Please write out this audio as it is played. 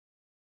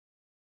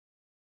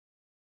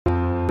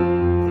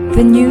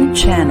The new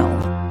channel.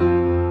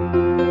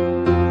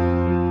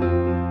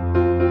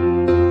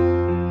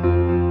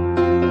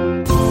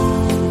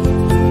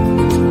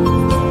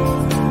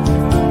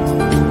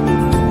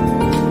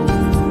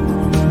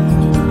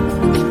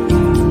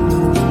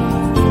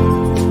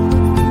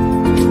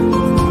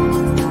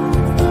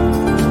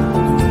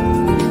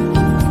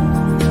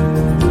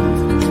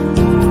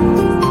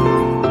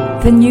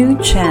 The new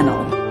channel.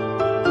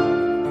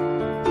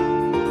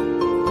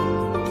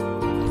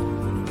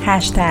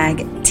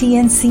 Hashtag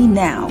TNC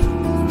Now.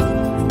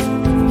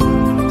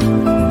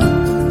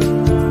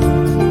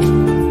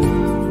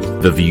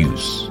 The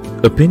views,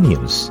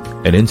 opinions,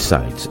 and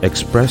insights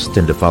expressed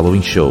in the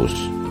following shows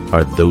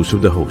are those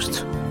of the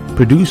host,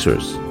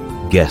 producers,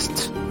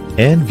 guests,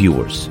 and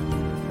viewers.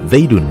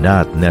 They do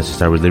not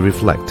necessarily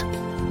reflect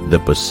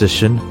the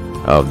position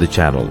of the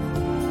channel.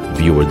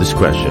 Viewer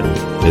discretion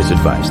is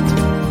advised.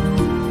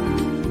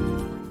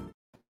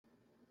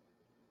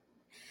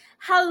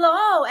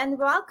 Hello and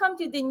welcome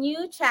to the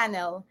new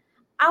channel.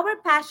 Our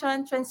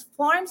passion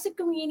transforms a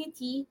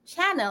community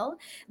channel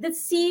that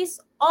sees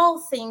all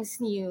things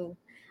new.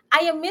 I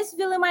am Miss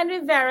Villamine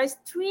Rivera,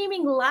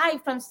 streaming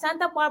live from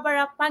Santa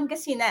Barbara,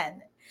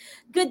 Pangasinan.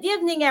 Good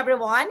evening,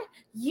 everyone.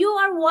 You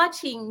are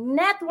watching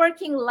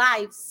Networking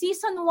Live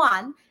Season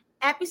 1,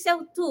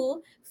 Episode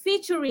 2,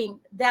 featuring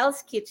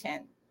Del's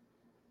Kitchen.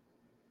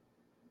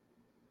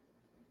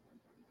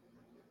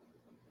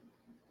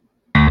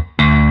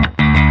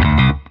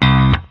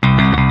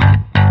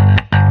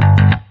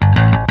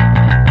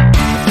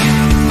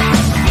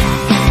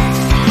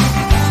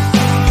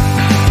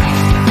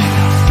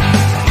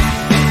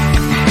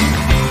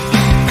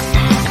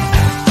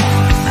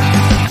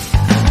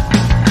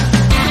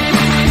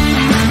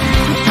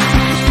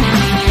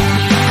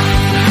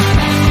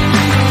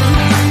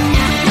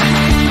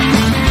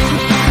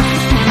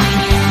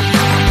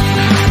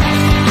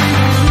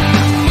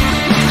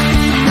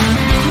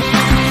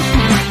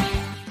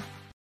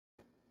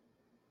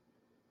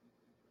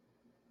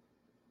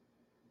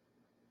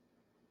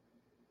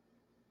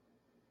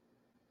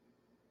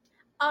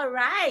 All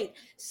right,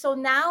 so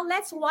now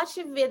let's watch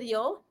a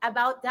video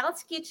about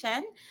Del's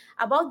Kitchen,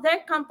 about their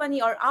company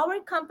or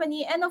our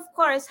company, and of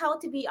course, how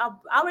to be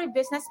our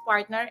business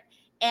partner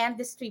and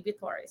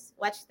distributors.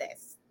 Watch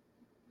this.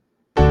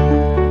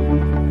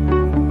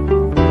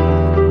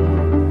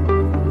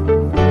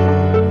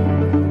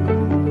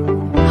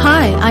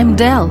 Hi, I'm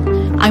Del.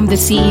 I'm the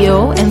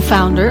CEO and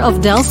founder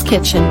of Del's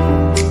Kitchen.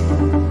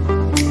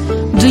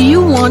 Do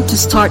you want to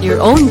start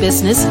your own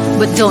business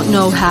but don't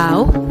know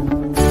how?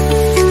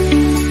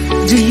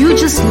 Do you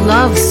just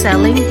love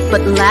selling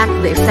but lack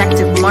the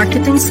effective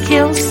marketing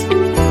skills?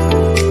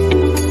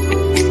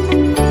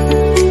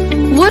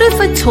 What if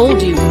I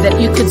told you that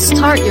you could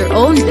start your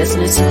own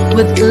business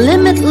with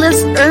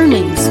limitless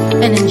earnings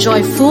and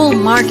enjoy full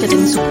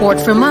marketing support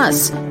from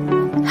us?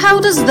 How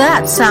does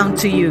that sound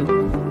to you?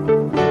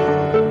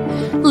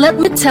 Let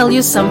me tell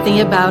you something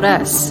about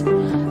us.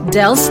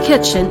 Del's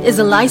Kitchen is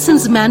a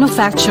licensed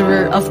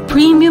manufacturer of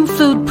premium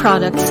food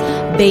products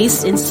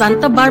based in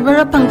Santa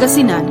Barbara,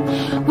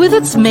 Pangasinan, with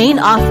its main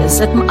office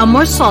at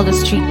Amorsolo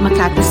Street,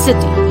 Makati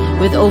City,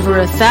 with over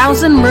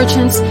 1,000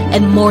 merchants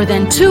and more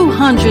than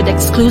 200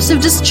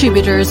 exclusive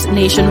distributors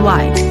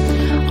nationwide.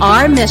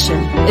 Our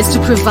mission is to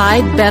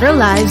provide better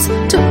lives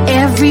to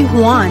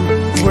everyone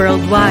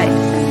worldwide.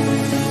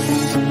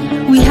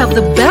 We have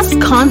the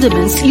best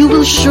condiments you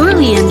will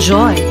surely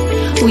enjoy.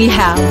 We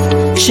have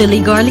chili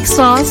garlic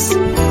sauce,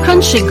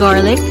 crunchy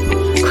garlic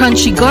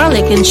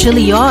and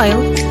chili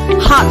oil,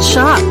 hot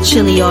shot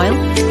chili oil,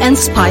 and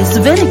spiced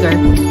vinegar.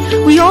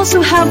 We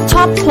also have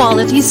top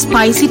quality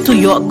spicy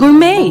Tuyo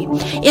Gourmet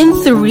in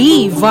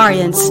 3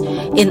 variants,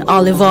 in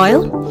olive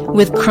oil,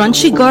 with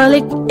crunchy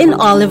garlic in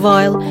olive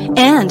oil,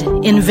 and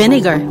in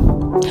vinegar.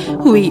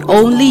 We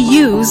only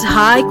use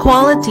high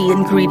quality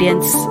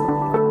ingredients.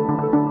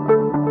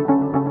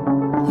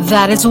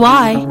 That is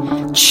why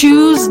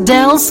choose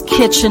Del's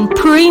Kitchen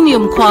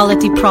premium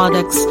quality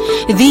products.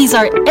 These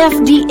are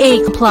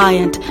FDA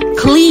compliant,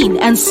 clean,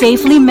 and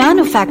safely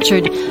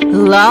manufactured,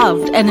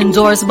 loved and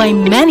endorsed by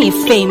many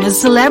famous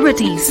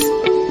celebrities.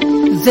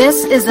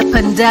 This is a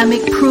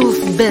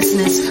pandemic-proof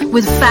business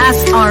with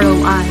fast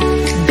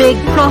ROI, big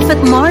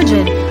profit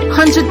margin,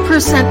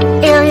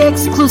 100% area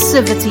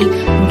exclusivity,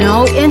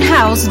 no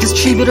in-house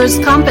distributors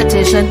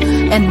competition,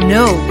 and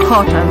no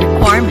quota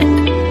requirement.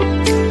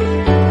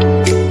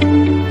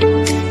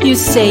 You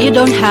say you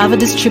don't have a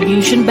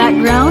distribution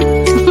background?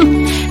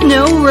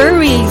 No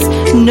worries.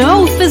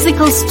 No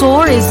physical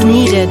store is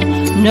needed.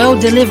 No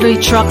delivery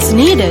trucks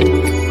needed.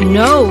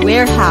 No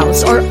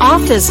warehouse or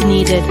office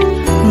needed.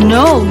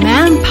 No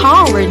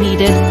manpower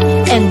needed.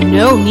 And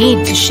no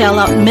need to shell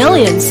out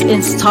millions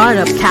in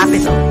startup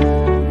capital.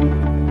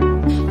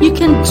 You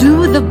can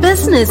do the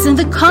business in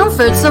the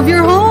comforts of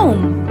your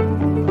home.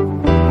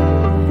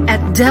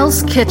 At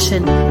Del's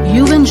Kitchen,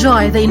 you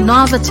enjoy the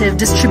innovative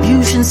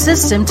distribution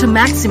system to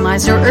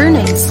maximize your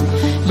earnings.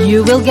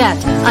 You will get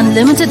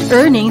unlimited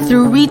earning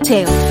through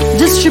retail,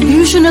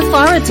 distribution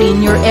authority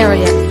in your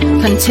area,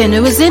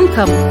 continuous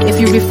income if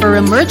you refer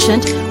a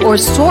merchant or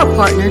store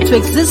partner to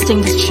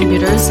existing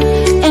distributors,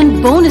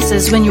 and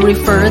bonuses when you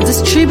refer a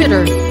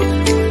distributor.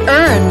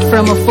 Earn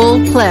from a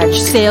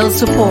full-fledged sales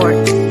support.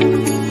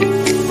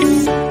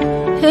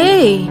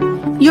 Hey,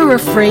 you're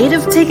afraid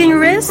of taking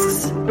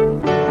risks?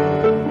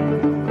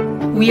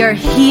 We are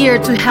here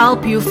to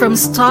help you from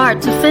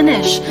start to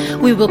finish.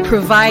 We will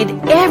provide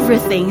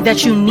everything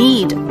that you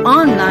need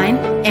online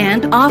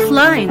and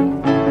offline.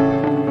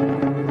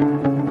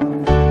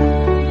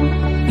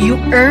 You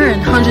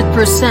earn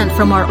 100%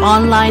 from our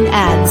online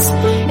ads.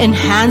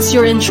 Enhance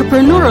your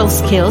entrepreneurial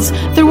skills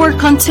through our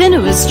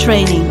continuous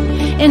training.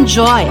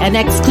 Enjoy an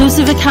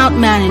exclusive account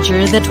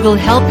manager that will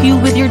help you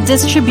with your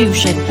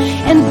distribution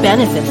and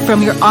benefit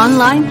from your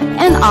online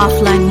and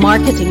offline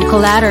marketing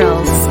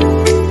collaterals.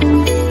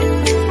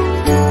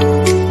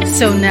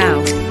 So now,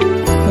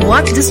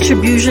 what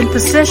distribution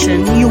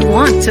position you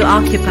want to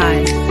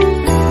occupy?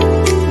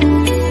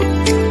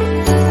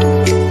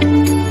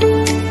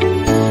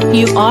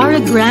 You are a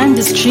grand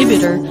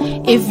distributor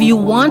if you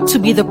want to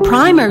be the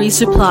primary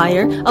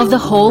supplier of the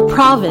whole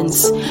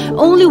province.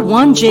 Only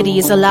one GD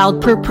is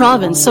allowed per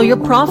province, so your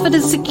profit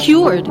is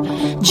secured.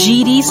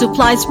 GD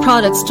supplies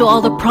products to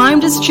all the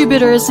prime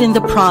distributors in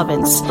the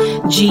province.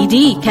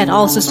 GD can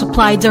also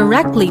supply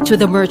directly to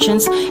the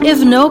merchants if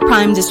no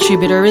prime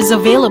distributor is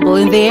available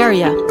in the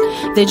area.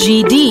 The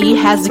GD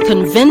has a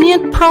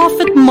convenient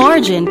profit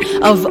margin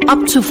of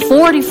up to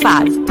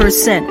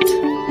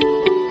 45%.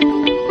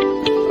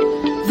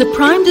 The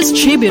prime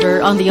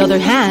distributor, on the other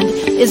hand,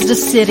 is the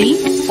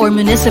city or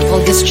municipal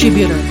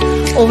distributor.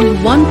 Only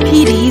one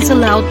PD is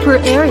allowed per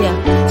area,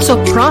 so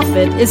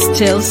profit is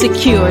still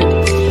secured.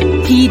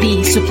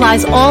 PD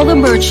supplies all the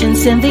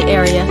merchants in the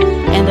area,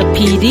 and the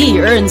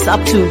PD earns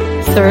up to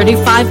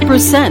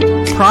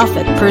 35%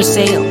 profit per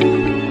sale.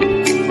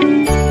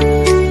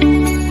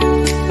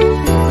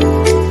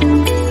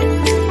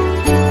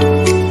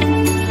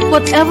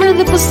 Whatever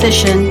the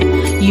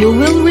position, you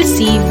will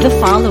receive the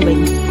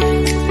following: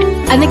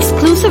 an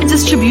exclusive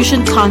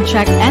distribution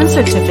contract and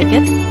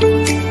certificate,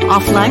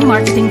 offline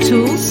marketing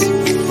tools,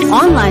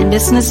 online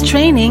business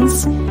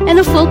trainings, and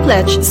a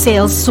full-fledged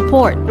sales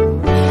support.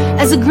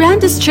 As a grand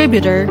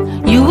distributor,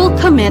 you will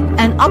commit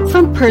an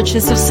upfront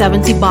purchase of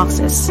 70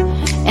 boxes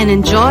and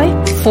enjoy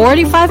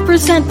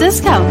 45%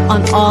 discount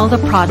on all the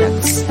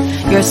products.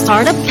 Your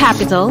startup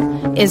capital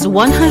is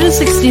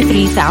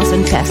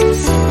 163,000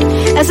 pesos.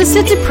 As a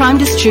City Prime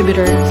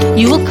distributor,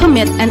 you will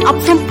commit an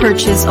upfront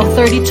purchase of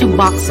 32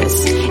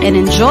 boxes and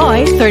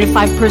enjoy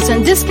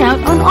 35%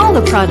 discount on all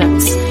the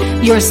products.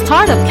 Your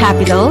startup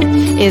capital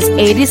is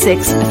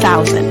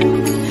 86,000.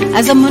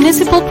 As a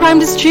Municipal Prime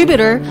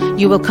distributor,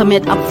 you will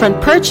commit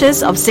upfront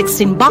purchase of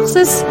 16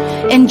 boxes,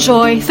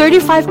 enjoy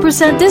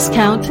 35%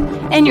 discount,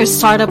 and your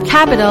startup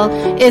capital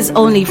is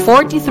only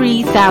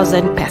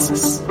 43,000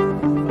 pesos.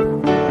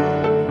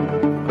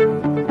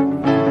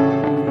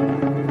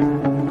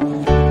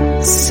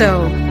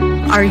 So,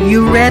 are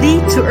you ready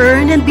to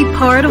earn and be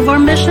part of our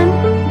mission?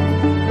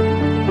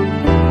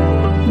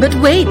 But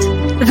wait,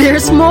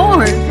 there's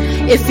more!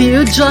 If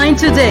you join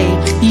today,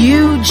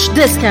 huge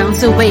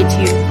discounts await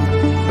you.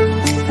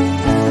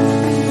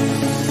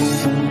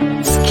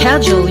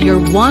 Schedule your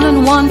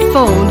one-on-one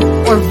phone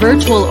or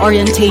virtual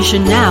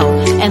orientation now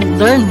and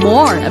learn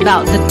more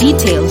about the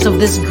details of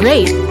this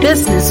great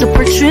business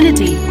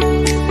opportunity.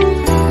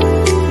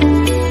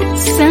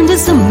 Send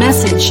us a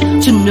message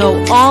to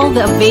know all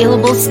the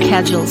available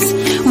schedules.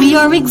 We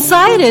are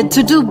excited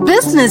to do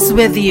business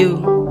with you.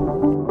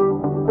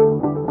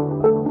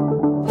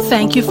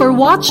 Thank you for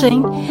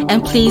watching,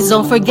 and please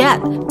don't forget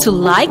to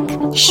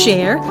like,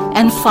 share,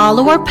 and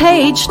follow our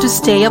page to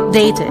stay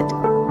updated.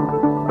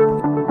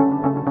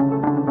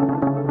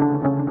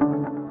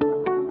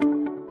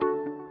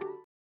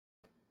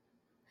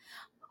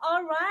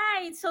 All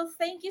right. So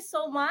thank you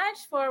so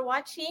much for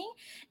watching.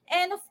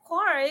 And of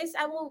course,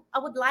 I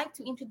would like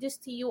to introduce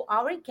to you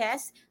our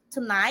guest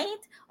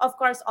tonight, of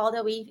course, all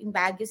the way in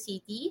Baguio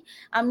City,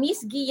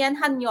 Miss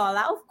Gian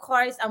Hanyola, of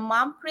course, a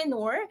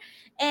mompreneur,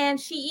 and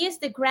she is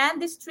the Grand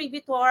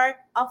Distributor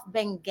of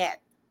Benguet.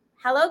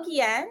 Hello,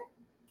 Gian.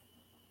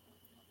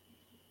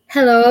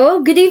 Hello,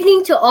 good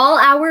evening to all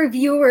our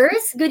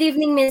viewers. Good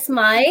evening, Miss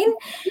Mine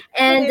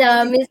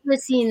and Miss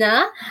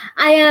Lucina.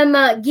 I am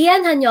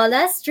Gian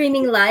Hanyola,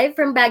 streaming live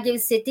from Baguio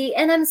City,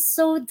 and I'm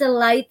so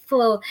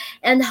delightful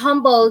and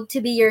humbled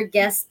to be your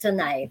guest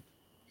tonight.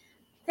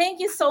 Thank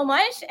you so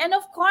much. And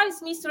of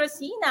course, Miss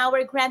Rosina,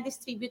 our Grand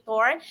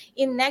Distributor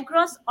in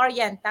Negros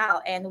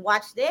Oriental. And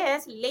watch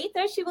this.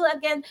 Later, she will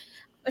again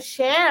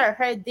share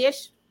her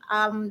dish,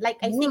 like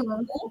I think,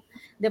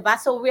 diba?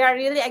 So we are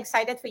really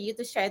excited for you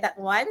to share that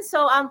one.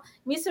 So,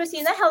 Miss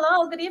Rosina,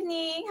 hello, good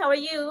evening. How are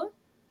you?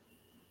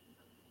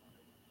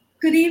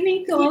 Good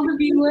evening to all the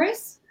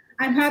viewers.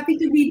 I'm happy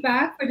to be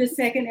back for the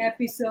second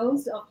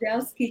episodes of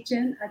Del's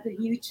Kitchen at the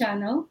new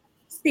channel.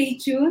 Stay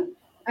tuned,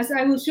 as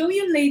I will show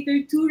you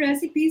later 2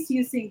 recipes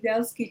using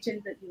Del's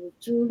Kitchen that you will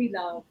truly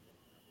love.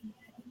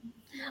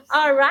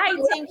 All right,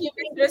 thank you,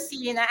 Miss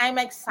Rosina. I'm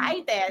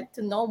excited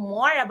to know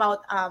more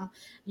about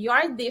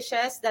your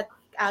dishes that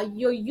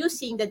you're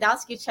using the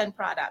Dal's Kitchen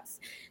products.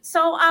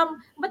 So,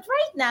 but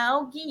right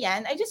now,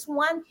 Gian, I just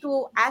want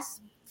to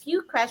ask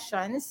few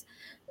questions,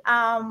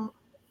 um,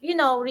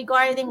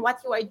 regarding what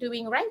you are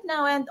doing right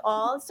now and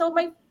all. So,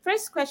 my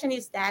first question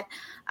is that,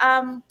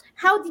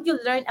 how did you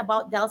learn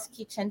about Dal's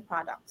Kitchen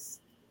products?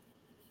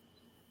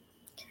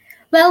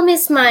 Well,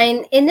 Miss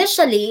Mine,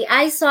 initially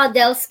I saw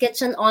Dell's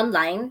Kitchen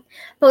online,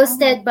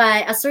 posted Oh,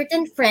 by a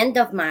certain friend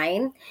of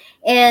mine,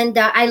 and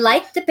I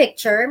liked the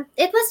picture.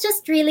 It was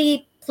just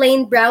really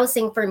plain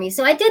browsing for me.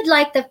 So I did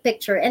like the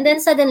picture. And then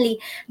suddenly,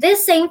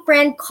 this same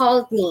friend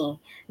called me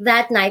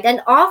that night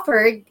and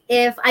offered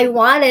if I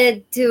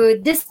wanted to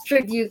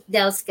distribute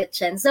Dell's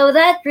Kitchen. So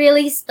that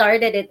really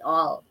started it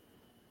all.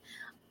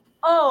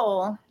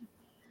 oh,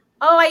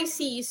 Oh, I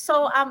see.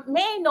 So,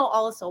 may I know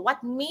also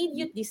what made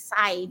you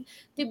decide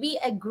to be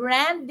a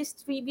grand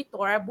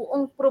distributor,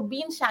 buong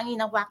probinsya ang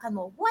hinawakan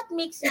mo? What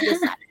makes you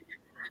decide?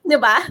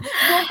 'Di ba?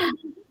 Buong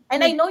probinsya.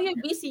 And I know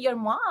you're busy, your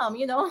mom.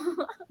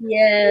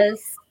 Yes.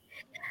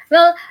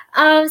 Well,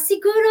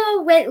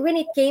 siguro when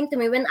it came to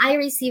me, when I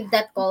received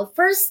that call,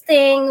 first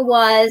thing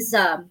was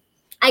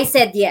I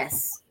said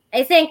yes.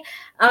 I think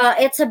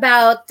it's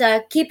about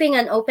keeping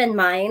an open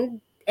mind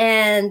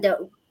and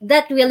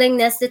that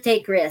willingness to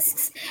take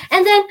risks.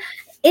 And then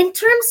in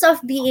terms of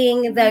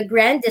being the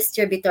grand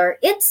distributor,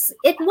 it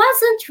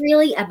wasn't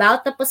really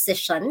about the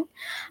position,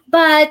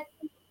 but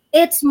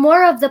it's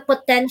more of the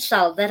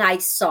potential that I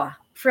saw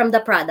from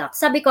the product.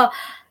 Sabi ko,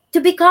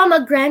 to become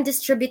a grand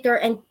distributor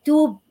and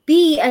to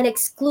be an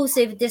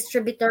exclusive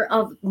distributor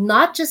of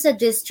not just a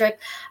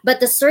district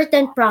but a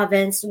certain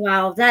province,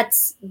 wow,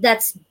 that's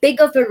big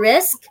of a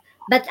risk,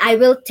 but I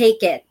will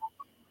take it.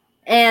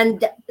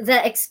 And the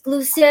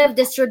exclusive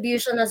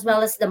distribution as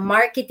well as the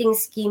marketing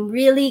scheme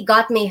really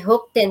got me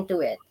hooked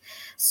into it.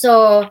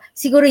 So,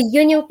 siguro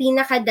yun yung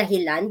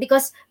pinaka-dahilan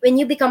because when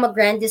you become a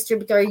grand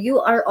distributor,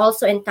 you are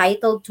also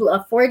entitled to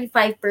a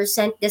 45%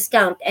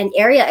 discount and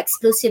area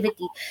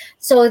exclusivity.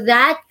 So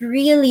that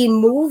really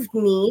moved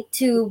me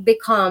to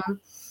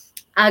become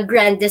a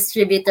grand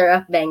distributor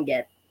of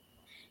Benguet.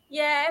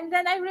 Yeah, and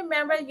then I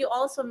remember you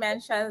also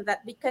mentioned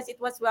that because it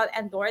was well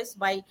endorsed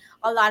by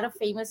a lot of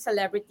famous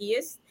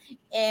celebrities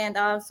and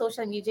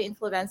social media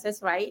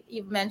influencers, right?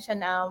 You've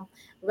mentioned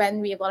when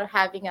we were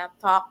having a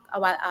talk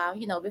about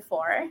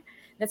before.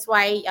 That's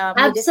why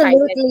you decided,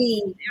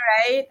 Absolutely.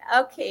 right?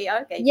 Okay,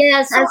 okay.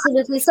 Yes, So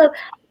absolutely. So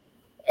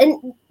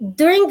and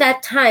during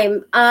that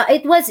time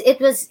it was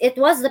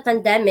the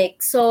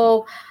pandemic,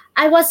 so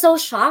I was so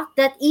shocked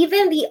that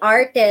even the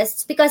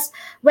artists, because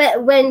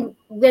when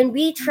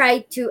we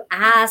tried to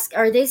ask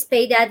are these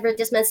paid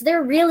advertisements,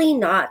 they're really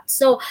not.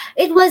 So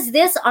it was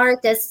this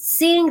artist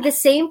seeing the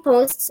same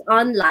posts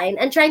online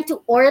and trying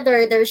to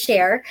order their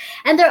share,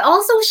 and they're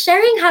also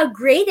sharing how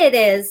great it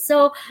is.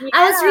 So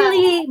I was yeah,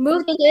 really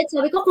moved into it.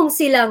 Sabi ko, kung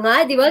sila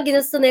nga, di ba,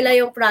 ginusto nila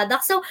yung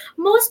product, so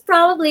most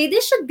probably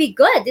this should be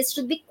good. This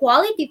should be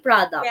quality yeah,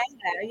 product.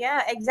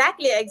 yeah,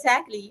 exactly,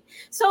 exactly.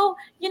 So,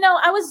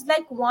 I was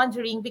like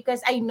wondering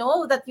because I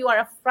know that you are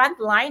a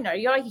frontliner,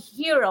 you're a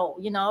hero,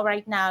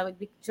 right now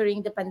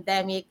during the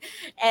pandemic.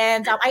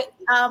 And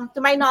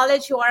to my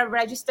knowledge, you are a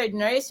registered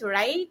nurse,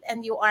 right?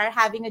 And you are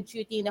having a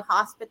duty in the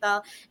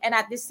hospital, and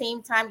at the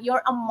same time,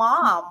 you're a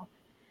mom.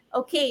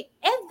 Okay,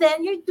 and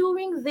then you're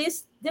doing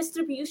this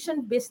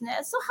distribution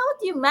business. So, how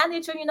do you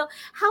manage, or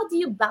how do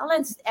you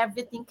balance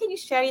everything? Can you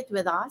share it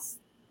with us?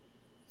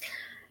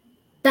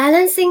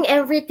 Balancing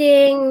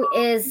everything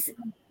is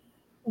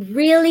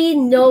really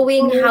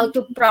knowing how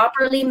to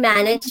properly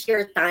manage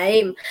your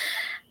time.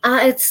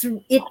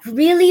 It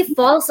really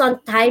falls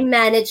on time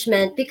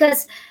management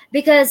because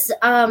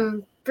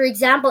for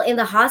example in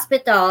the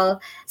hospital,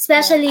 Yeah.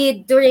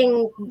 especially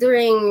during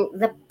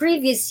the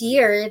previous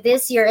year,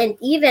 this year, and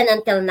even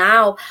until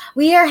now,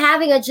 we are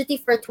having a duty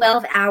for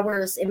 12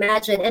 hours,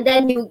 imagine, and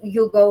then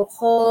you go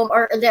home,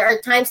 or there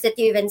are times that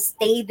you even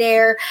stay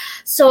there.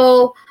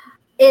 So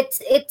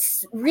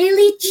it's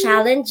really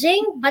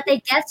challenging, but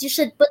I guess you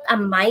should put a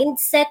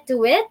mindset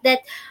to it that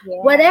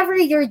Yeah, whatever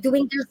you're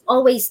doing, there's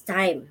always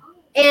time.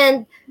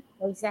 And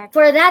exactly.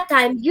 for that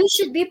time, you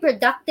should be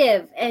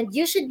productive and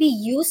you should be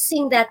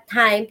using that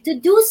time to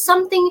do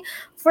something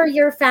for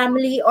your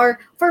family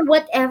or for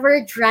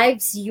whatever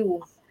drives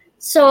you.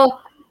 So,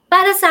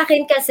 para sa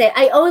akin kasi,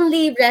 I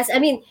only rest.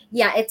 I mean,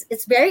 yeah,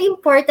 it's very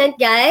important,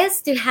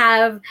 guys, to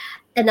have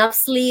enough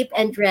sleep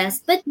and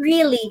rest. But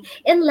really,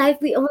 in life,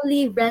 we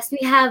only rest.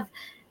 We have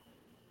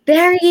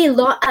very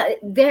long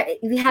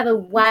we have a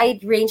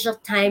wide range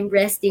of time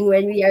resting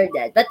when we are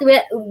dead, but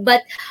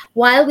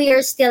while we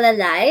are still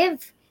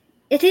alive,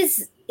 it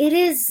is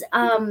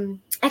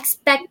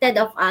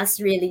expected of us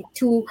really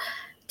to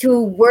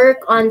work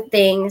on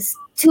things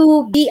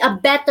to be a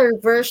better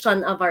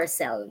version of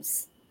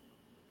ourselves.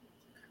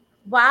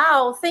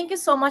 Wow, thank you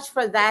so much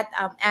for that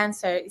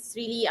answer. It's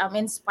really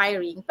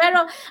inspiring.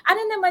 Pero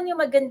ano naman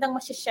yung magandang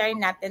share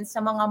natin sa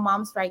mga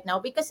moms right now?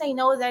 Because I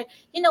know that,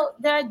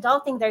 they're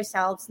doubting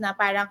themselves na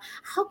parang,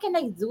 how can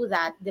I do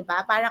that? 'Di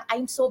ba? Parang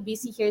I'm so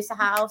busy here sa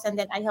house and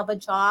then I have a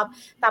job,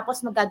 tapos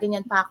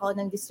magaganyan pa ako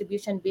ng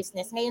distribution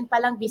business. Ngayon pa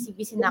lang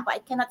busy-busy na ako.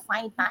 I cannot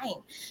find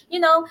time.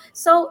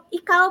 So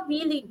ikaw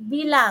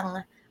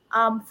bilang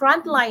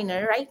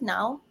frontliner right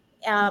now,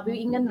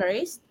 being a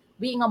nurse,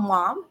 being a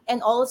mom,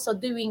 and also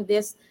doing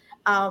this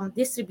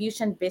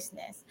distribution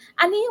business.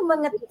 Ano yung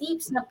mga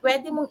tips na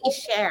pwede mong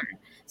i-share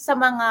sa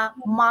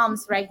mga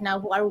moms right now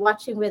who are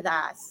watching with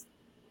us?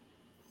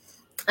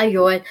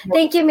 Ayun.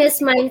 Thank you, Miss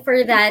Mine,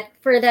 for that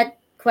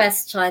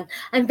question.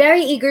 I'm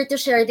very eager to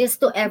share this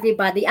to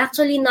everybody.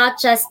 Actually, not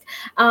just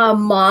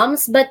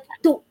moms, but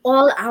to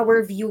all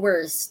our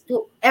viewers,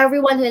 to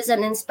everyone who is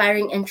an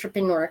inspiring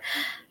entrepreneur.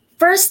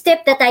 First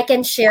tip that I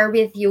can share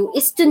with you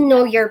is to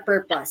know your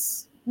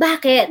purpose.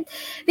 Bakit?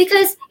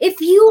 Because if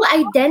you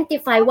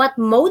identify what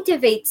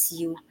motivates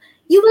you,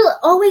 you will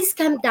always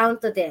come down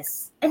to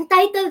this.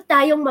 Entitled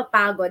tayong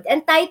mapagod.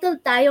 Entitled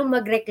tayong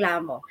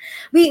magreklamo.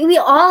 We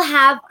all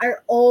have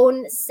our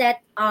own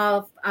set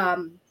of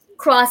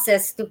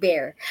crosses to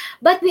bear.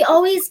 But we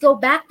always go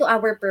back to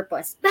our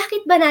purpose.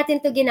 Bakit ba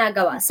natin to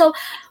ginagawa? So,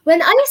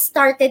 when I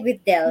started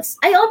with Dels,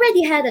 I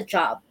already had a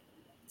job.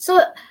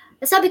 So,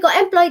 sabi ko,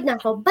 employed na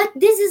ako. But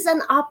this is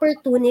an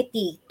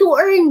opportunity to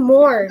earn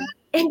more.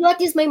 And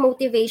what is my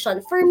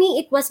motivation? For me,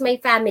 it was my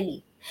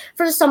family.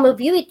 For some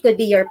of you, it could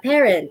be your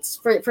parents.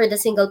 For the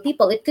single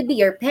people, it could be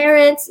your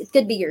parents. It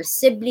could be your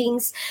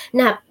siblings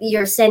na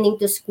you're sending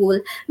to school.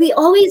 We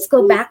always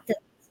go back to.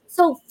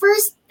 So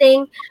first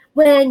thing,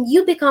 when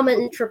you become an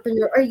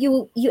entrepreneur or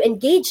you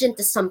engage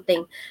into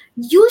something,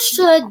 you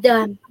should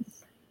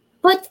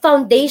put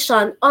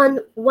foundation on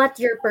what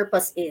your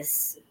purpose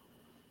is.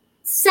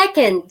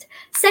 Second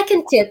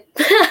tip.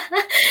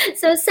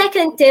 So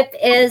second tip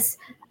is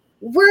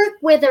work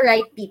with the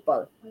right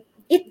people.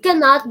 It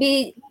cannot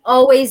be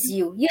always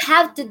you. You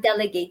have to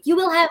delegate. You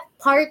will have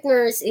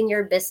partners in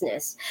your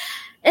business.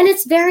 And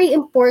it's very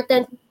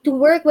important to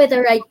work with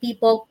the right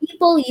people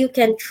you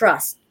can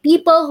trust,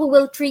 people who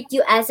will treat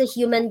you as a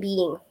human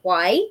being.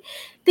 Why?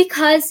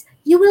 Because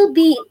you will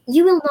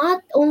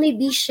not only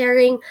be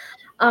sharing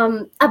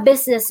a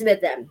business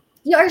with them.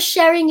 You are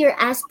sharing your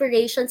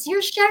aspirations.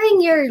 You're sharing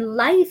your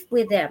life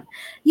with them.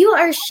 You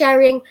are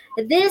sharing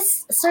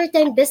this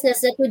certain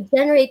business that would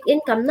generate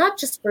income, not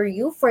just for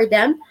you, for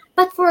them,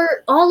 but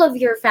for all of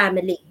your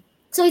family.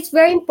 So it's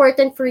very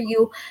important for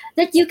you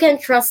that you can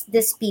trust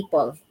these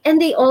people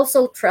and they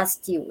also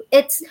trust you.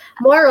 It's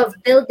more of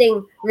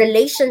building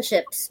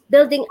relationships,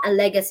 building a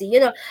legacy.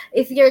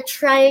 If you're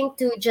trying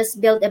to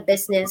just build a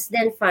business,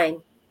 then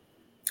fine,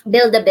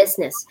 build a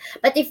business.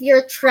 But if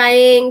you're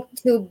trying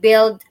to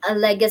build a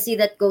legacy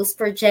that goes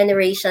for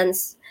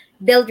generations,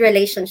 build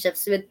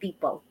relationships with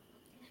people.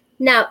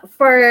 Now,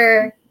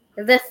 for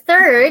the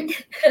third,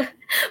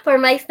 for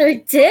my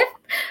third tip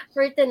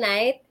for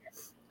tonight,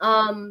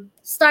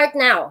 start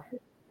now.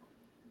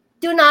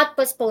 Do not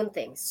postpone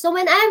things. So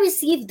when I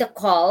received the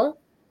call,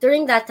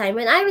 during that time,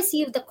 when I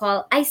received the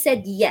call, I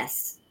said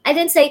yes. I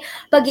didn't say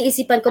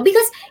pag-iisipan ko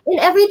because in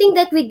everything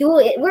that we do,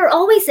 we're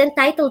always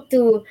entitled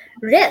to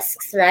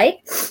risks, right?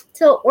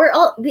 So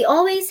we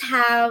always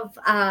have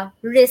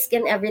risk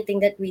in everything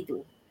that we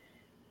do.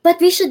 But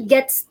we should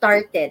get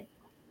started.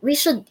 We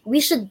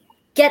should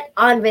get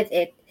on with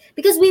it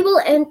because we will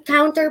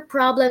encounter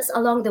problems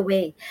along the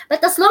way.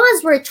 But as long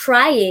as we're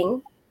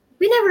trying,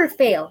 we never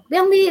fail. We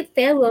only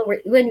fail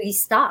when we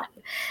stop.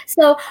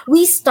 So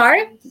we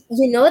start,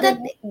 that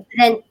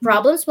then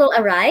problems will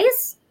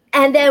arise.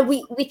 And then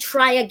we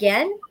try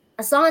again.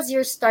 As long as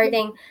you're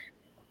starting,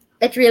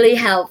 it really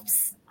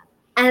helps.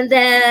 And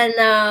then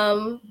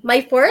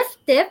my fourth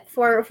tip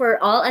for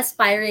all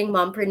aspiring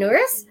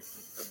mompreneurs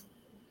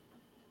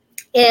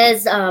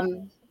is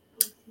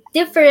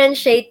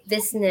differentiate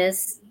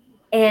business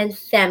and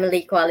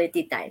family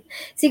quality time.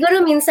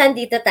 Siguro minsan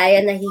dito tayo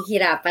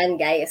nahihirapan,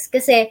 guys.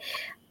 Kasi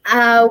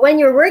when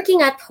you're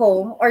working at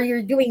home or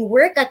you're doing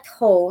work at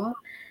home,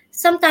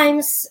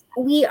 sometimes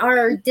we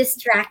are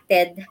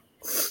distracted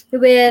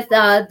with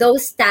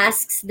those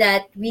tasks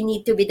that we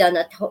need to be done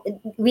at home.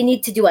 We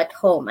need to do at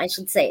home, I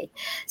should say.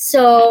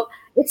 So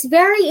it's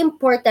very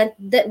important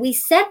that we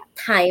set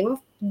time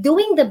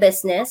doing the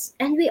business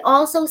and we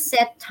also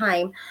set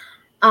time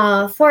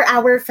for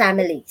our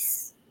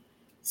families.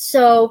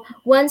 So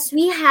once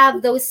we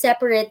have those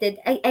separated,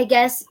 I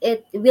guess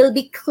it will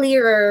be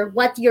clearer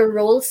what your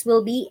roles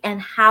will be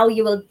and how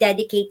you will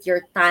dedicate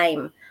your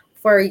time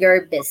for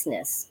your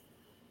business.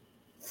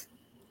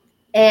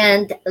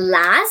 And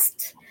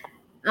last,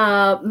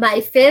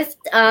 my fifth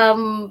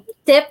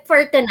tip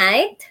for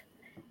tonight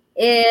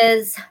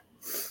is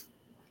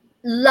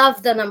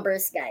love the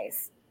numbers,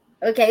 guys.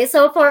 Okay,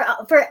 so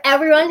for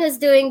everyone who's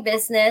doing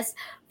business,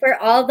 for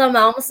all the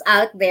moms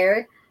out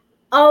there,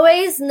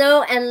 always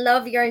know and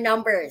love your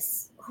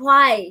numbers.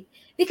 Why?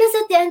 Because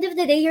at the end of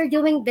the day, you're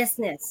doing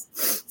business.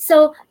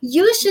 So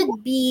you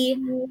should be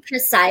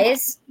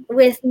precise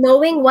with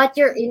knowing what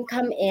your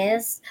income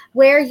is,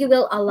 where you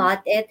will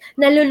allot it.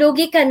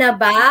 Nalulugi ka na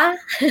ba?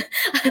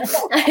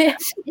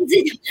 Is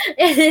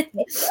it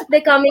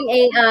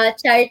becoming a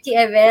charity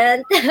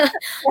event?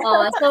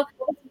 So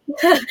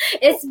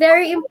it's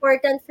very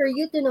important for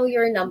you to know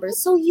your numbers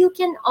so you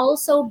can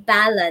also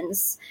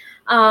balance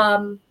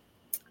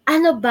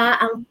ano ba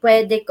ang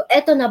pwede ko?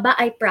 Ito na ba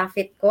ay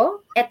profit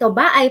ko? Ito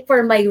ba ay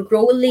for my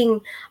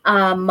rolling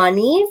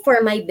money,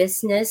 for my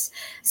business?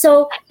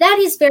 So that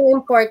is very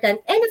important.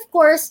 And of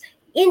course,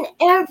 in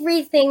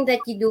everything that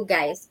you do,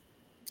 guys,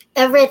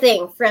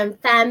 everything from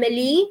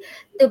family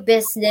to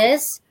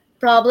business,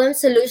 problem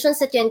solutions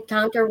that you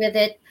encounter with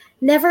it,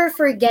 never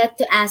forget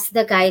to ask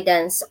the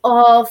guidance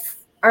of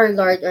our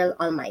Lord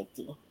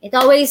Almighty. It's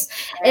always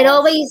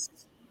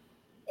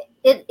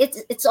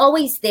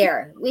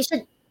there. We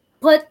should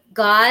put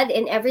God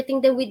in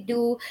everything that we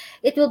do.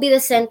 It will be the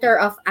center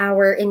of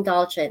our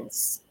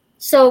indulgence.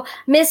 So,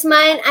 Miss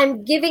Mine,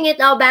 I'm giving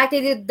it all back to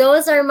you.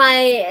 Those are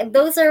my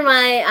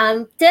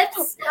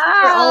tips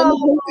for all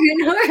Wow!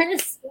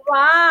 entrepreneurs.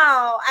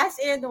 Wow! As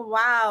in,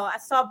 wow!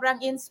 Sobrang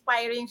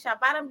inspiring siya.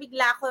 Parang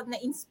bigla ako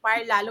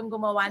na-inspire lalong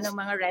gumawa ng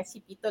mga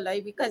recipe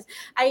tuloy because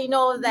I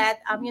know that,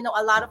 a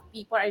lot of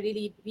people are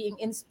really being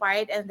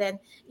inspired and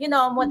then,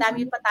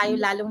 madami pa tayo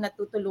lalong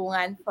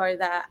natutulungan for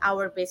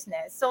our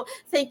business. So,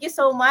 thank you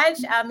so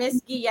much,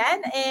 Miss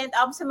Gian. And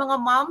sa mga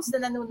moms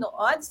na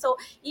nanonood, so,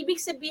 ibig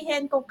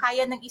sabihin kung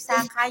kaya ng isa,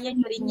 kaya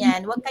nyo rin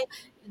yan.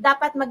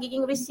 Dapat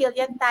magiging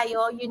resilient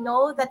tayo. You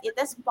know that it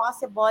is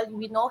possible.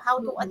 We know how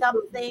to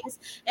adapt things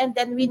and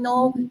then we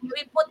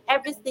put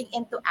everything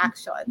into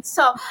action.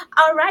 So,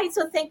 all right.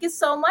 So, thank you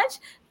so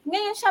much.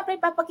 Ngayon, syempre,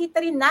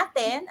 ipapakita rin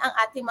natin ang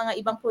ating mga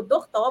ibang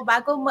produkto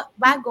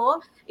bago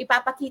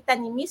ipapakita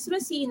ni Miss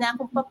Rosina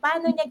kung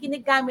paano niya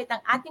ginagamit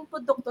ang ating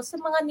produkto sa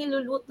mga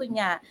niluluto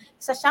niya.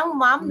 Sa siyang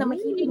mom na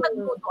mahilig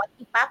magluto at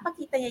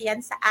ipapakita niya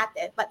yan sa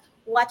atin. But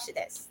watch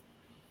this.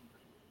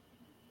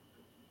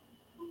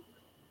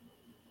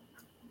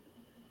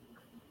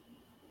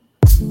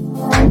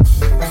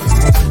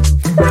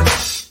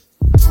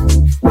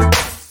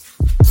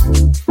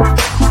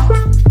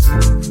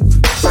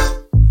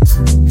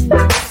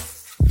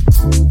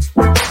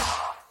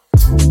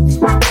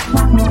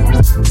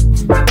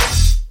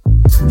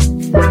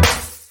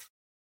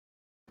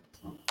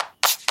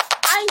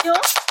 Ayo.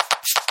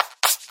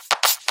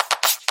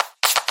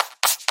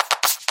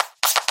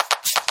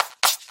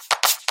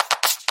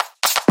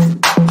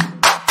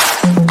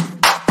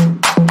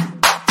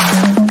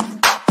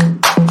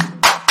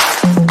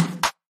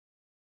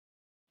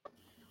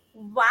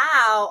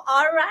 Wow.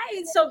 All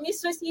right. So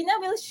Miss Rosina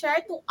will share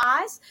to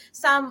us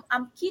some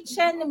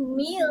kitchen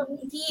meal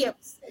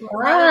tips.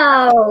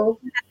 Wow.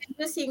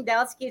 Using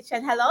Dell's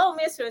Kitchen. Hello,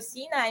 Miss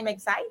Rosina. I'm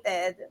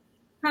excited.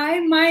 Hi,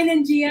 Mine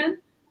and Gian.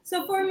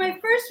 So for my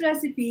first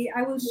recipe,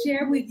 I will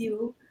share with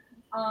you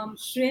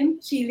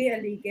shrimp chili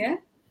alige.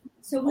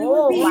 So we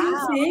will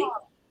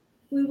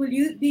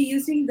be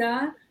using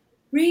the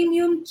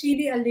premium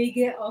chili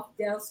alige of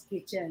Dell's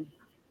Kitchen.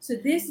 So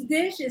this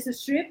dish is a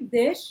shrimp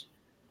dish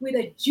with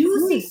a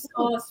juicy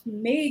sauce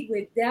made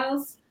with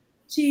Dell's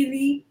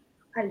chili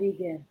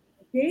alige.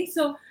 Okay,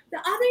 so the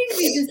other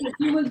ingredients that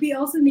you will be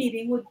also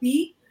needing would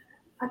be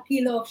a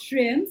kilo of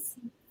shrimps,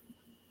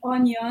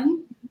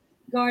 onion,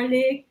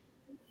 garlic,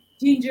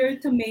 ginger,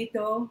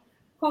 tomato,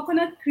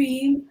 coconut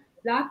cream,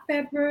 black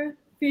pepper,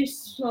 fish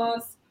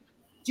sauce,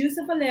 juice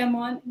of a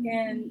lemon,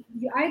 and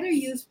you either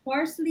use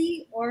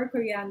parsley or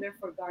coriander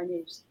for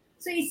garnish.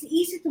 So it's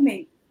easy to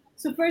make.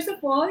 So first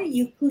of all,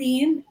 you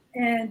clean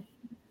and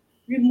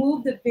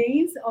remove the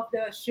veins of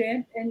the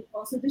shrimp and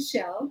also the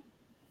shell.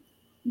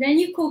 Then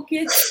you cook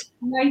it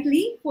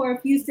lightly for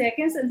a few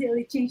seconds until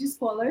it changes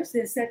colors.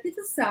 Then set it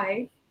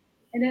aside.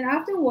 And then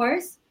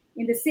afterwards,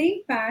 in the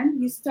same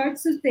pan, you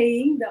start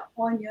sauteing the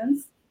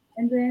onions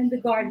and then the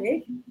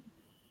garlic,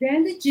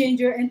 then the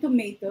ginger and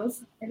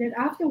tomatoes. And then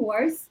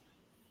afterwards,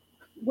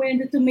 when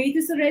the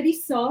tomatoes are already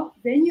soft,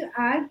 then you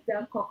add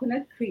the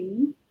coconut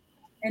cream.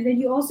 And then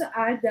you also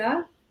add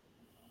the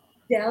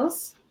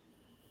Dell's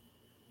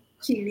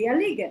chili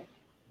alige.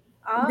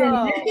 Then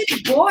let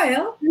it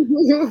boil.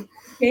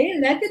 Okay,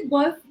 let it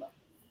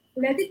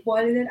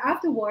boil, and then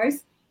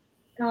afterwards,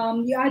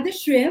 you add the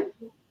shrimp,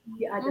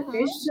 you add the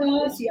fish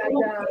sauce, you add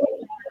the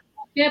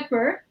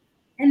pepper,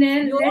 and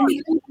then let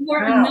it cook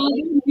for another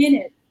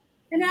minute.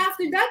 And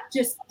after that,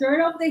 just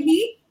turn off the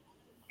heat,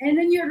 and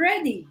then you're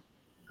ready.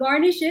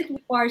 Garnish it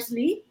with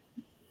parsley,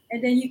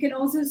 and then you can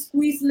also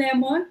squeeze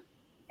lemon.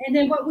 And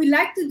then what we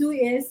like to do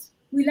is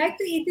we like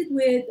to eat it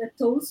with a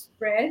toast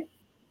bread,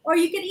 or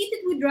you can eat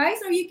it with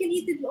rice, or you can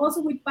eat it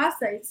also with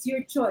pasta. It's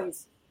your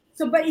choice.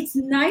 So, but it's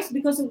nice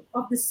because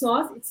of the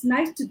sauce. It's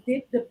nice to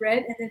dip the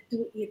bread and then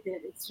to eat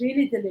it. It's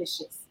really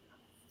delicious.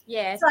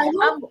 Yes. So I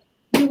hope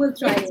you will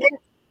try it.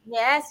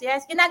 Yes.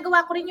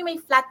 Ginagawa ko rin yung may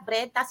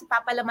flatbread, tapos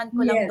ipapalaman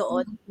ko lang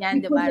doon.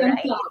 Yan, di ba?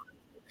 Right?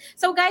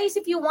 So guys,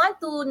 if you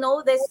want to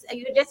know this,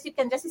 you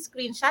can just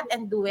screenshot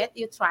and do it.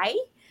 You try.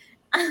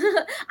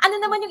 Ano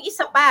naman yung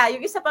isa pa?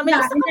 Yung isa pa, may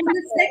Yeah, isa and pa then ba?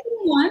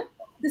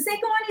 the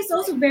second one is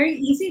also very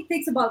easy. It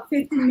takes about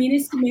 15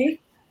 minutes to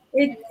make.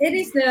 It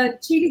is the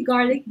chili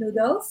garlic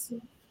noodles.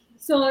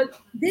 So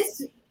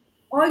this,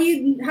 all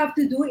you have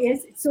to do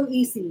is, it's so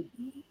easy.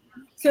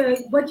 So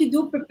what you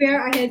do,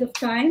 prepare ahead of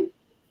time.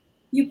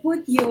 You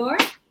put your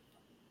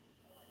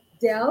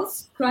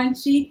Del's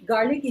crunchy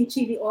garlic and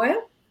chili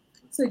oil.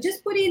 So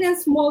just put it in a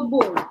small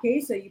bowl,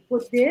 okay? So you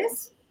put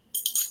this,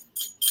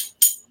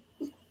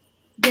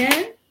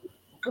 then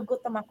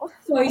Gugutom ako.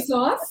 soy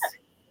sauce,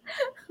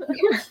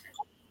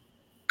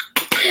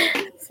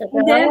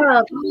 and then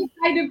Sarap. apple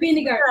cider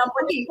vinegar.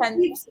 Okay,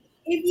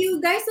 if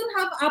you guys don't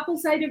have apple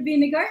cider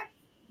vinegar,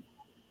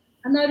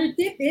 another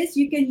tip is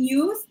you can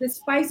use the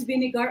spice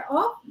vinegar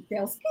of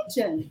Del's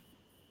Kitchen.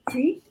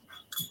 See?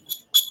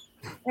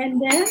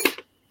 And then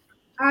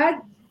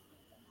add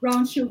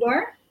brown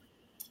sugar,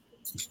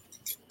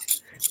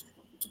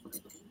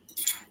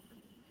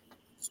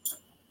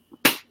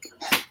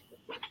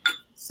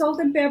 salt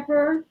and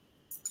pepper,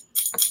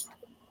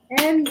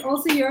 and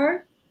also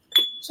your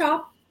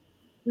chopped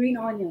green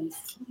onions.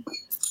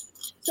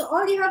 So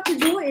all you have to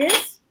do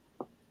is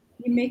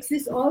you mix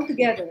this all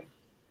together.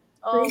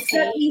 So it's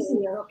that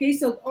easier, okay?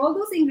 So all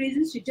those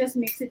ingredients, you just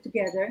mix it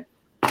together.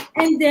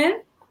 And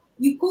then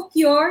you cook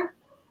your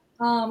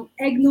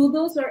egg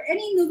noodles or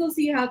any noodles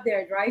you have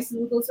there, rice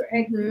noodles or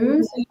egg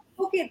noodles. So you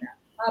cook it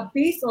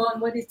based on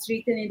what is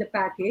written in the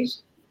package.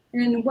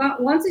 And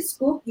once it's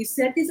cooked, you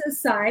set this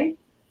aside,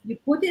 you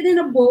put it in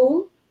a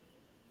bowl,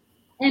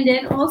 and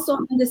then also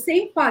in the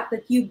same pot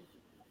that you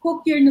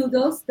cook your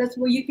noodles, that's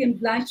where you can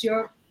blanch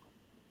your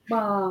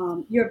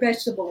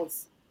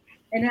vegetables.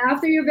 And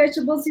after your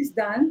vegetables is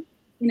done,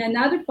 in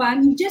another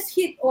pan, you just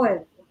heat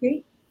oil,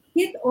 okay?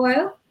 Heat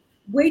oil,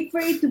 wait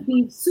for it to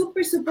be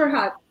super, super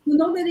hot. You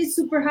know that it's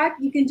super hot,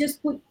 you can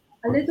just put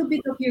a little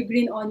bit of your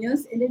green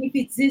onions, and then if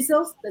it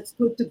sizzles, that's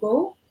good to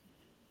go.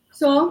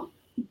 So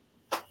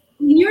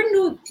in your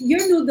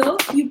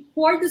noodles, you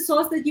pour the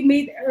sauce that you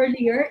made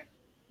earlier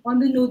on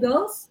the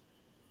noodles.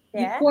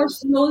 Yeah. You pour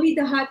slowly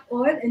the hot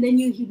oil, and then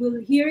you will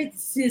hear it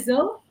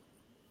sizzle.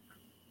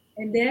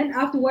 And then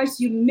afterwards,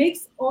 you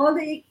mix all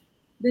the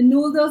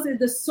noodles and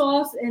the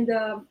sauce and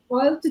the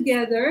oil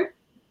together,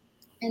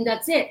 and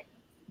that's it.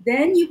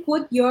 Then you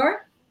put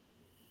your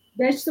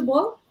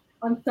vegetable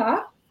on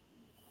top.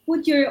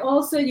 Put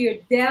also your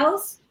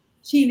Del's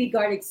chili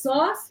garlic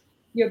sauce,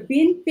 your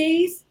bean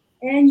paste,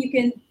 and you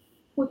can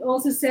put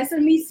also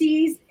sesame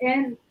seeds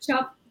and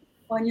chopped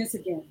onions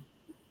again.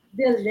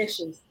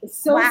 Delicious. It's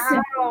so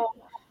simple.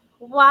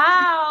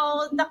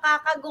 Wow!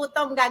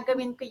 Nakakagutom.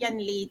 Gagawin ko yan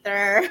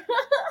later.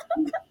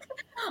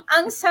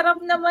 Ang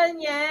sarap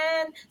naman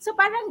yan. So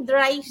parang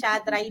dry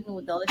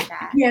noodle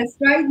siya. Yes,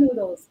 dried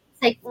noodles.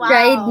 Like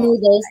dried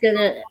noodles.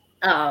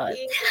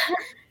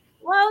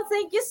 Wow,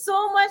 thank you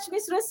so much,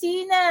 Miss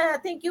Rosina.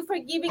 Thank you for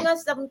giving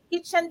us some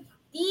kitchen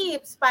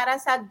tips para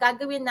sa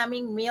gagawin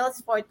naming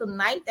meals for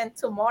tonight and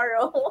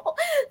tomorrow.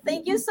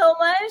 Thank you so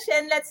much.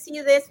 And let's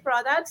see these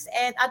products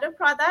and other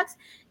products.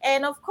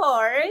 And of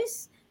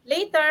course,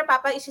 later,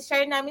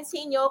 isi-share namin sa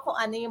inyo kung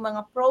ano yung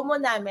mga promo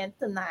namin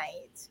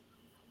tonight.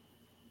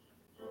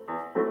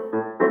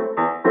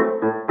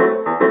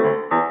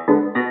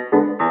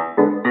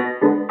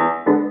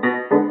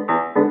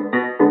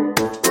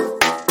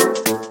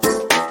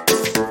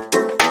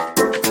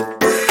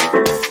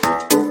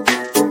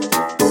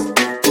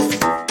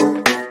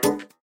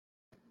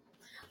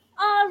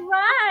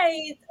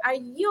 Are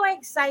you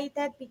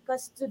excited?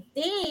 Because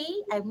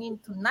tonight,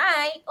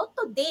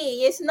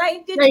 today is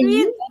 93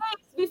 days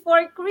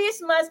before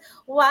Christmas.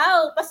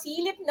 Wow,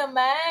 pasilip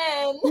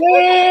naman.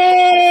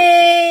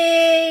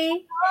 Yay!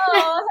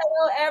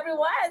 Hello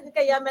everyone.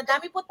 Kaya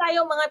madami po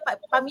tayong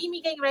mga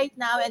pamimigay right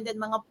now and then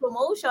mga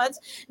promotions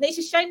na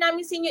isi-share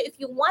namin sa inyo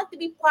if you want to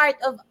be part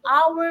of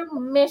our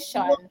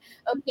mission.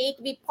 Okay,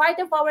 to be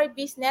part of our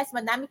business,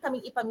 madami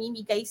kaming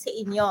ipamimigay sa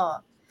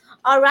inyo.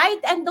 All right,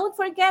 and don't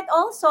forget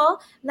also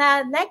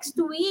na next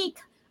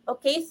week,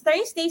 okay,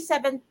 Thursday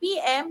 7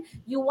 p.m.,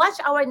 you watch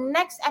our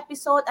next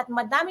episode at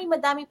madami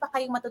pa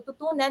kayong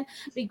matututunan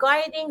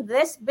regarding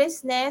this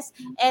business.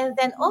 And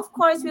then, of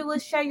course, we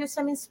will share you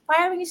some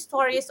inspiring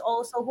stories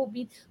also who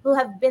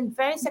have been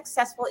very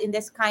successful in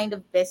this kind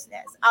of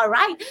business. All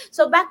right,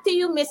 so back to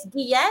you, Miss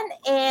Gian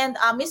and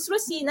Miss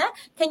Rosina.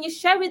 Can you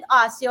share with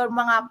us your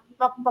mga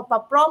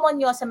promo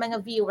nyo sa mga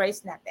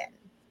viewers natin?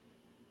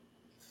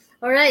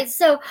 All right,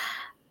 so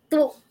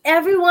to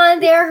everyone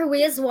there who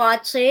is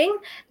watching,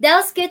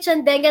 Del's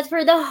Kitchen Benguet,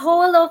 for the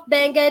whole of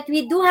Benguet,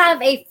 we do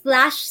have a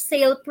flash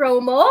sale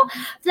promo.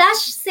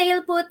 Flash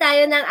sale po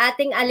tayo ng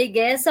ating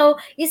alige. So,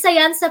 isa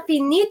yan sa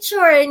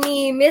finiture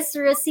ni Miss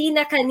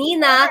Rosina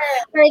kanina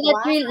for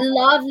that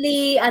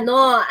lovely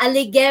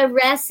alige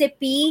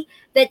recipe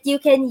that you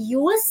can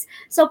use.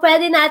 So,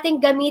 pwede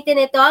nating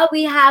gamitin ito.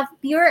 We have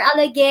pure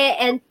alige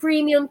and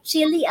premium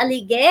chili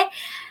alige.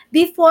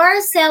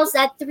 Before, sells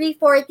at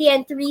 $340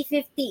 and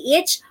 $350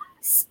 each.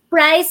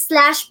 price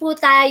slash po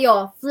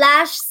tayo.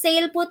 Flash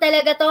sale po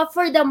talaga to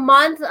for the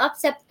month of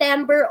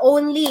September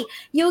only.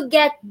 You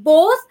get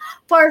both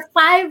for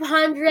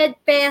 500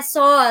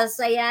 pesos.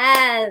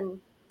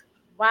 Ayan.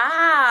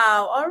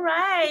 Wow! All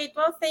right.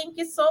 Well, thank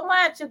you so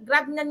much.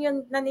 Grab na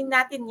yun na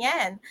natin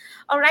yan.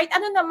 All right.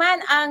 Ano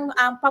naman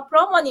ang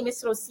pa-promo ni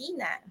Miss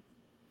Rosina?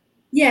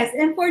 Yes,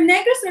 and for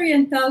Negros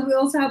Oriental, we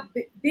also have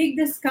big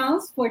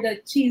discounts for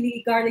the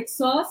chili garlic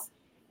sauce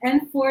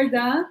and for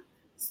the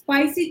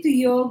spicy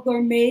tuyo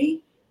gourmet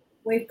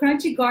with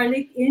crunchy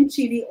garlic in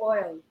chili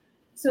oil.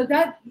 So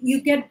that you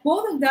get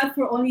both of that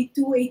for only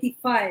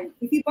 $285.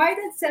 If you buy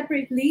that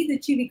separately, the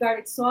chili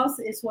garlic sauce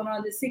is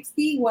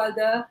 $160, while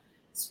the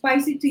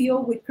spicy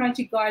tuyo with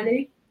crunchy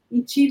garlic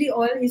in chili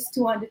oil is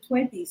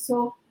 $220.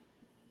 So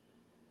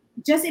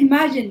just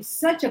imagine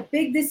such a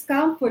big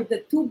discount for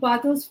the 2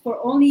 bottles for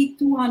only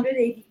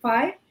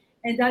 $285,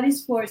 and that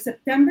is for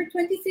September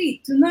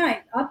 23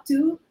 tonight up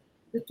to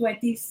the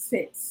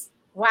 26th.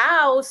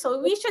 Wow!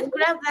 So we should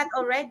grab that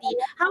already.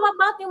 How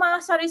about yung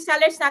mga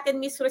resellers natin,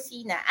 Miss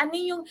Rosina? Ano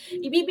yung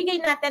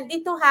ibibigay natin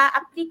dito ha?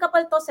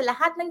 Applicable to sa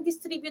lahat ng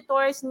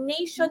distributors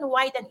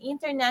nationwide and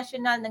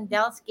international ng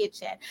Del's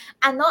Kitchen.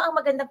 Ano ang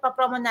magandang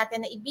pa-promo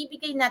natin na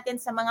ibibigay natin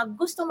sa mga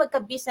gustong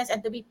magka-business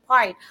and to be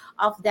part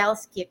of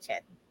Del's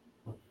Kitchen?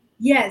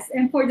 Yes,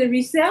 and for the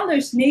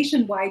resellers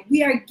nationwide,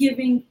 we are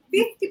giving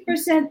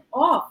 50%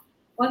 off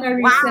on our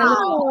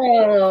resellers.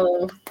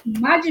 Wow.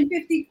 Imagine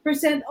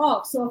 50%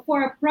 off. So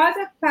for a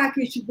product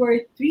package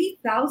worth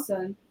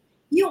 $3,000,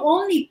 you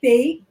only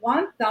pay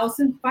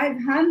 $1,500.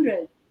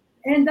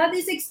 And that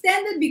is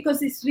extended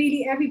because it's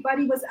really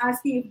everybody was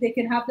asking if they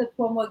can have the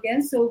promo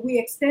again. So we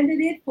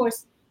extended it for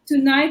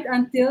tonight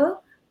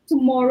until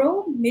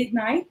tomorrow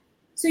midnight.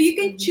 So you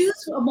can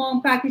choose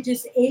among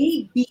packages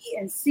A, B,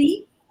 and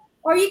C.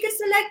 Or you can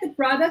select the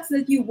products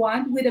that you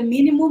want with a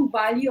minimum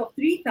value of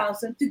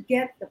 $3,000 to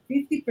get the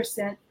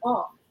 50%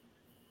 off.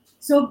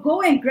 So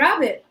go and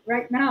grab it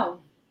right now.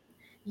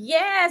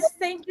 Yes,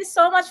 thank you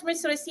so much,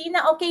 Ms.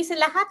 Rosina. Okay, sa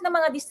lahat ng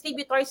mga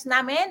distributors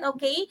namin,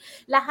 okay,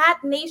 lahat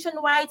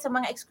nationwide sa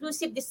mga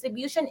exclusive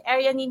distribution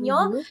area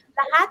ninyo,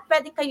 lahat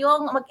pwede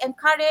kayong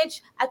mag-encourage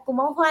at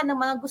kumuha ng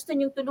mga gusto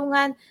nyong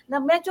tulungan na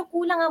medyo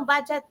kulang ang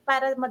budget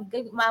para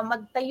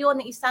magtayo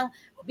ng isang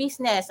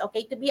business,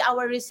 okay, to be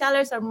our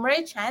resellers or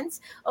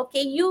merchants.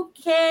 Okay, you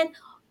can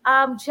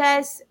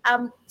just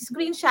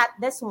screenshot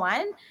this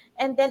one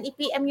and then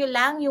i-PM nyo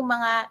lang yung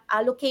mga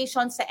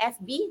locations sa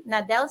FB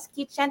na Del's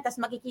Kitchen, tas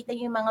makikita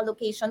yung mga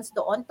locations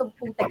doon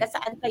kung taga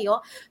saan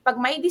kayo.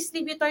 Pag may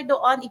distributor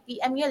doon,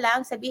 i-PM nyo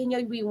lang, sabihin nyo,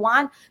 we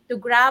want to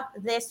grab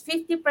this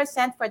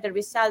 50% for the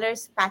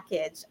resellers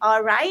package.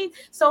 Alright?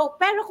 So,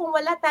 pero kung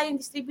wala tayong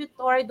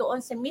distributor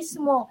doon sa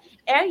mismo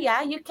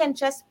area, you can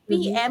just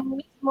PM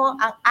mismo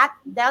ang at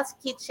Del's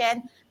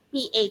Kitchen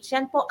PH.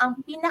 Yan po ang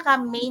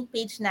pinaka-main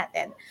page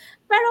natin.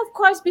 Pero of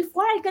course,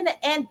 before I'm gonna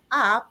end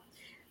up,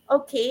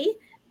 okay,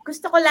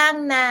 gusto ko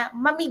lang na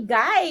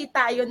mamigay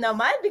tayo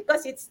naman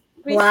because it's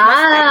Christmas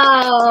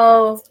time.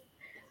 Wow!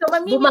 So,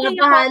 mamimigay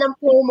Bumabaha ng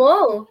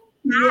promo.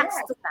 Yes.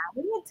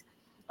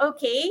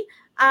 Okay.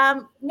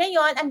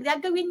 Ngayon, ang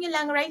gagawin nyo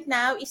lang right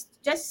now is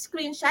just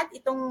screenshot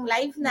itong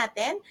live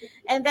natin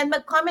and then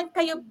mag-comment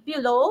kayo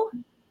below,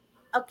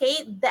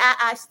 okay, the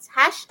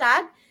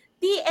hashtag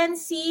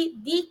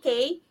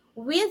TNCDK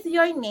with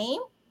your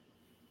name,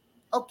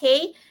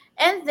 okay,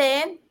 and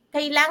then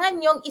kailangan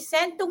nyong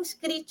isend tong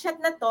screenshot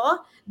na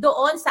to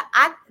doon sa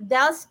at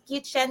Del's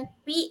Kitchen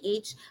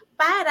PH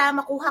para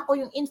makuha ko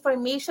yung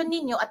information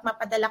ninyo at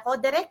mapadala ko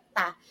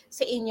direkta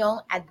sa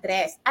inyong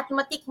address. At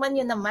matikman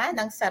nyo naman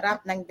ang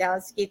sarap ng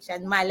Del's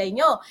Kitchen. Malay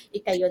nyo,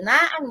 ikayo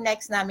na ang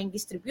next naming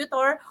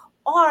distributor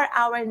or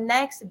our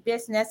next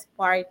business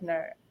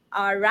partner.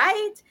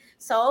 Alright?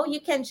 So you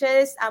can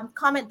just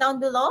comment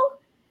down below,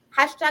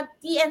 hashtag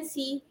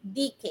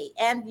TNCDK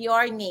and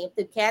your name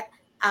to get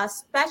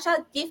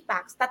special gift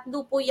packs. 3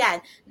 po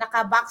yan.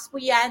 Naka-box po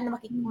yan,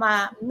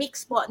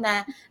 mix po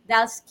na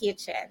Del's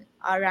Kitchen.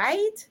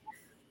 Alright?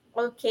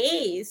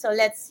 Okay, so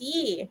let's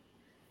see.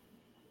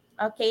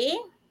 Okay?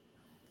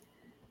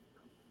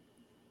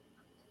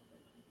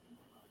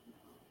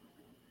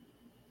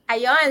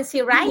 Ayun,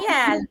 si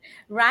Ryan.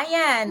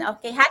 Ryan,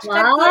 okay.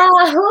 Hashtag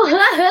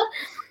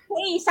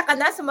okay, isa ka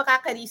na sa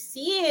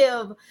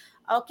makaka-receive.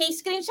 Okay,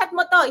 screenshot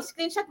mo to.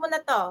 Screenshot mo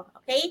na to.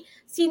 Okay?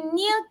 Si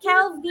Neil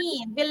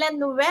Calvin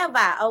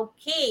Villanueva.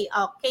 Okay,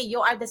 okay. You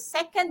are the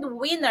second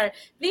winner.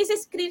 Please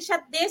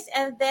screenshot this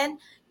and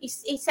then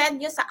isend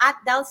nyo sa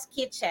at Del's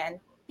Kitchen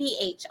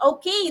PH.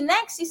 Okay,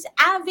 next is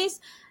Avis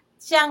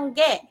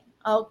Tiangge.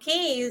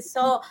 Okay,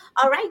 so,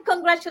 alright,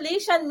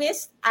 congratulations,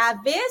 Miss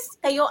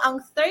Avis. Kayo ang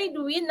third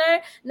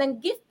winner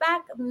ng gift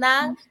pack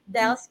ng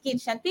Del's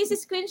Kitchen. Please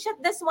screenshot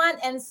this one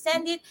and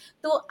send it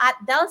to at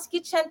Del's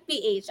Kitchen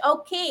PH.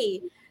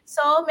 Okay,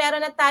 so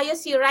meron na tayo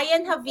si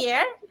Ryan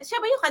Javier.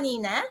 Siya ba yung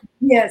kanina?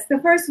 Yes,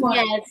 the first one.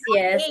 Yes,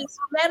 yes. Okay,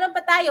 so meron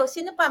pa tayo.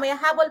 Sino pa? May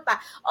habol pa.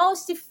 Oh,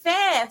 si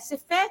Fe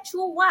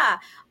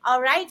Chua.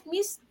 Alright,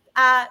 Miss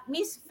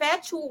Miss Fe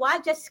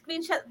Chua, just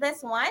screenshot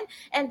this one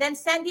and then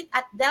send it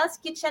at Del's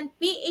Kitchen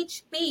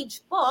PH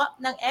page po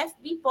ng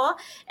FB po,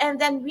 and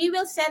then we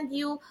will send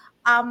you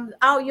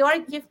your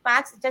gift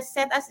packs. Just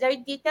send us their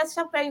details,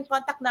 syempre yung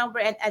contact number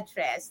and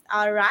address.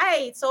 All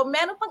right. So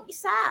meron pang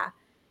isa.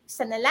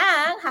 Isa na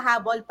lang,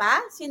 hahabol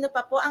pa. Sino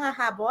pa po ang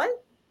hahabol?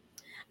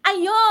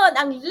 Ayun,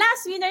 ang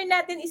last winner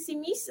natin is si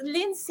Miss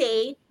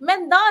Lindsay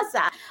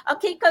Mendoza.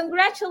 Okay,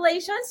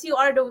 congratulations. You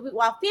are the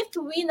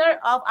fifth winner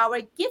of our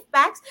gift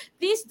packs.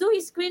 Please do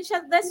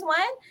screenshot this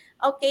one.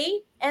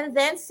 Okay, and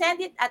then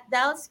send it at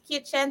Del's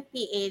Kitchen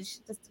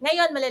PH.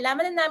 Ngayon,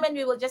 malalaman na namin,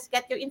 we will just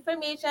get your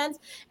information,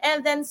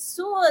 and then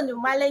soon,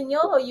 malay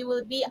nyo, you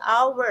will be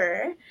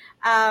our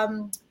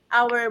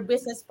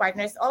business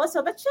partners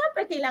also. But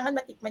syempre, kailangan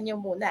matikman nyo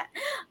muna.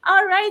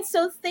 All right,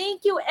 so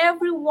thank you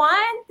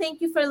everyone.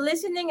 Thank you for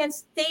listening and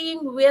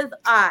staying with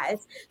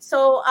us.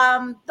 So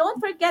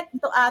don't forget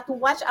to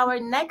watch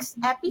our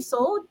next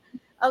episode.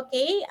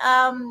 Okay,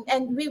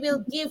 and we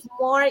will give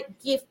more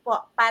gift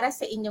po para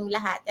sa inyong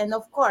lahat. And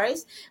of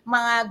course,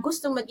 mga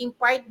gustong maging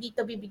part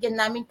dito, bibigyan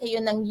namin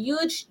kayo ng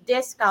huge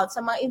discount sa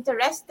mga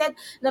interested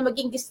na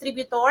maging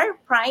distributor,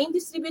 prime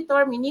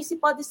distributor,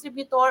 municipal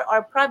distributor,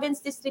 or province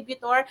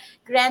distributor,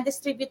 grand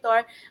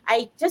distributor.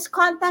 I just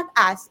contact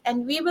us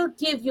and we will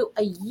give you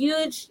a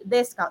huge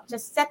discount.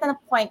 Just set an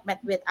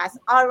appointment with us.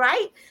 All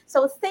right?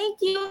 So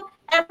thank you,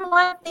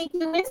 everyone. Thank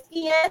you, Miss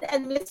Ian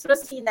and Miss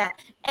Rosina.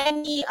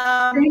 Any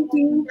Thank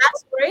you.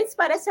 last words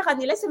para sa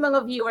kanila, sa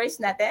mga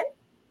viewers natin?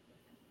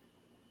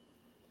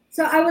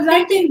 So I would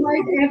like to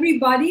invite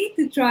everybody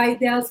to try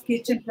Del's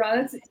Kitchen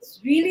products. It's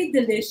really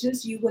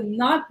delicious. You will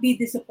not be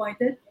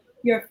disappointed.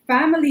 Your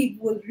family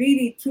will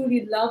really,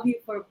 truly love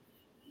you for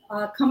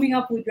coming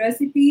up with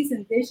recipes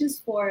and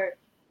dishes for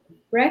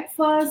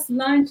breakfast,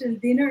 lunch,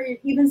 and dinner, and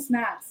even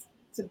snacks.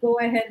 So go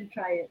ahead and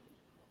try it.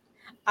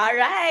 All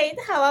right.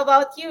 How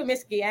about you,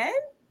 Miss Gian?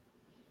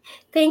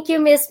 Thank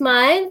you, Miss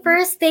Mine.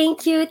 First,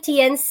 thank you,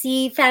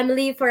 TNC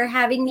family, for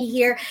having me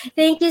here.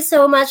 Thank you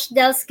so much,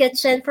 Del's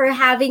Kitchen, for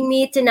having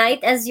me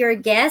tonight as your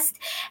guest.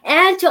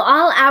 And to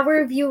all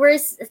our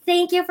viewers,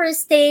 thank you for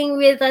staying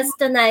with us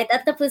tonight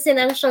at tapusin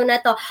ang show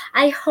na to.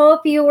 I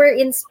hope you were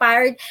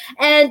inspired.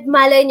 And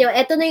malay nyo,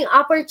 ito na yung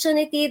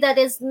opportunity that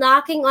is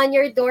knocking on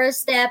your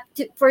doorstep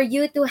for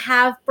you to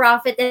have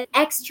profit and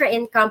extra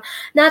income,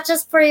 not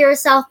just for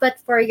yourself, but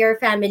for your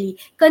family.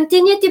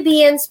 Continue to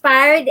be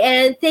inspired,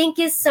 and thank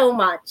you so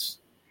much.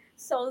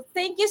 So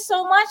thank you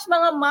so much,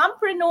 mga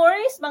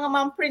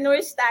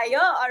mompreneurs tayo,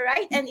 all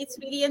right? And it's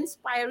really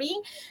inspiring,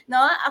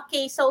 no?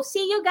 Okay, so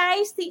see you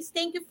guys.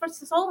 Thank you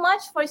so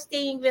much for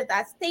staying with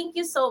us. Thank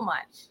you so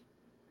much.